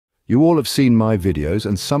You all have seen my videos,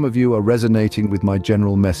 and some of you are resonating with my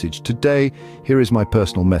general message. Today, here is my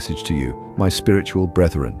personal message to you, my spiritual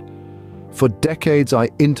brethren. For decades, I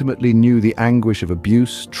intimately knew the anguish of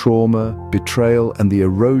abuse, trauma, betrayal, and the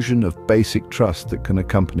erosion of basic trust that can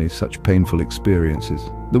accompany such painful experiences.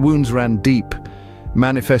 The wounds ran deep,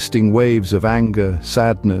 manifesting waves of anger,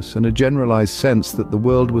 sadness, and a generalized sense that the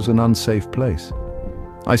world was an unsafe place.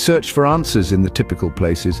 I searched for answers in the typical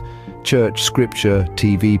places: church, scripture,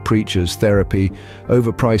 TV, preachers, therapy,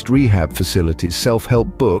 overpriced rehab facilities,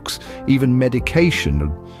 self-help books, even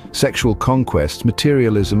medication, sexual conquest,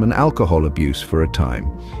 materialism, and alcohol abuse for a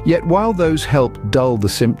time. Yet while those helped dull the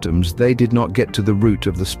symptoms, they did not get to the root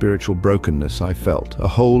of the spiritual brokenness I felt, a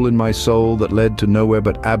hole in my soul that led to nowhere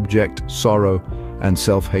but abject sorrow and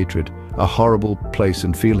self-hatred, a horrible place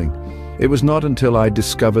and feeling. It was not until I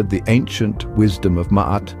discovered the ancient wisdom of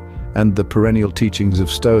Ma'at and the perennial teachings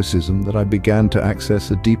of Stoicism that I began to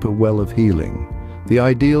access a deeper well of healing. The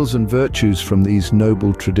ideals and virtues from these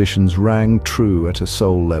noble traditions rang true at a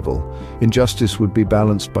soul level. Injustice would be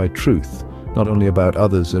balanced by truth, not only about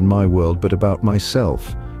others and my world, but about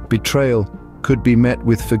myself. Betrayal could be met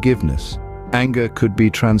with forgiveness. Anger could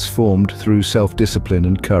be transformed through self-discipline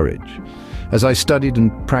and courage. As I studied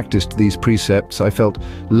and practiced these precepts, I felt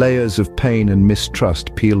layers of pain and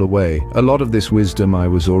mistrust peel away. A lot of this wisdom I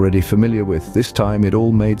was already familiar with. This time it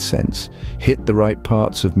all made sense, hit the right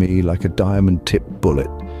parts of me like a diamond-tipped bullet.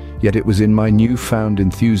 Yet it was in my newfound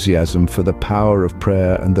enthusiasm for the power of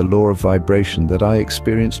prayer and the law of vibration that I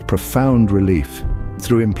experienced profound relief.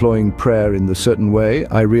 Through employing prayer in the certain way,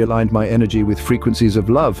 I realigned my energy with frequencies of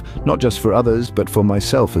love, not just for others, but for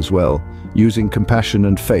myself as well, using compassion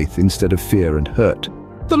and faith instead of fear and hurt.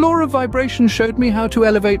 The law of vibration showed me how to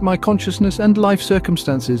elevate my consciousness and life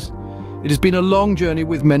circumstances. It has been a long journey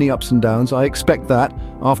with many ups and downs. I expect that.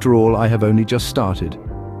 After all, I have only just started.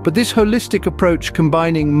 But this holistic approach,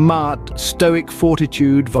 combining Ma'at, stoic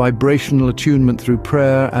fortitude, vibrational attunement through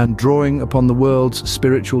prayer, and drawing upon the world's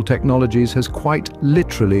spiritual technologies, has quite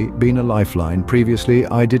literally been a lifeline. Previously,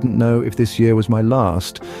 I didn't know if this year was my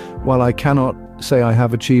last. While I cannot say I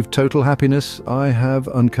have achieved total happiness, I have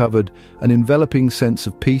uncovered an enveloping sense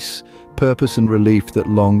of peace, purpose, and relief that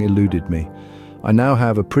long eluded me. I now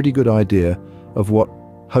have a pretty good idea of what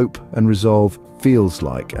hope and resolve feels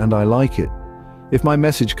like, and I like it. If my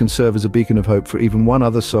message can serve as a beacon of hope for even one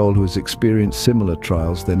other soul who has experienced similar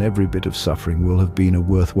trials, then every bit of suffering will have been a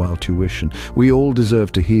worthwhile tuition. We all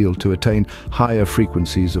deserve to heal, to attain higher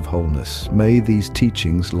frequencies of wholeness. May these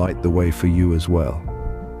teachings light the way for you as well.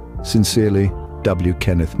 Sincerely, W.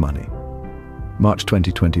 Kenneth Money. March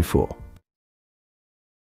 2024.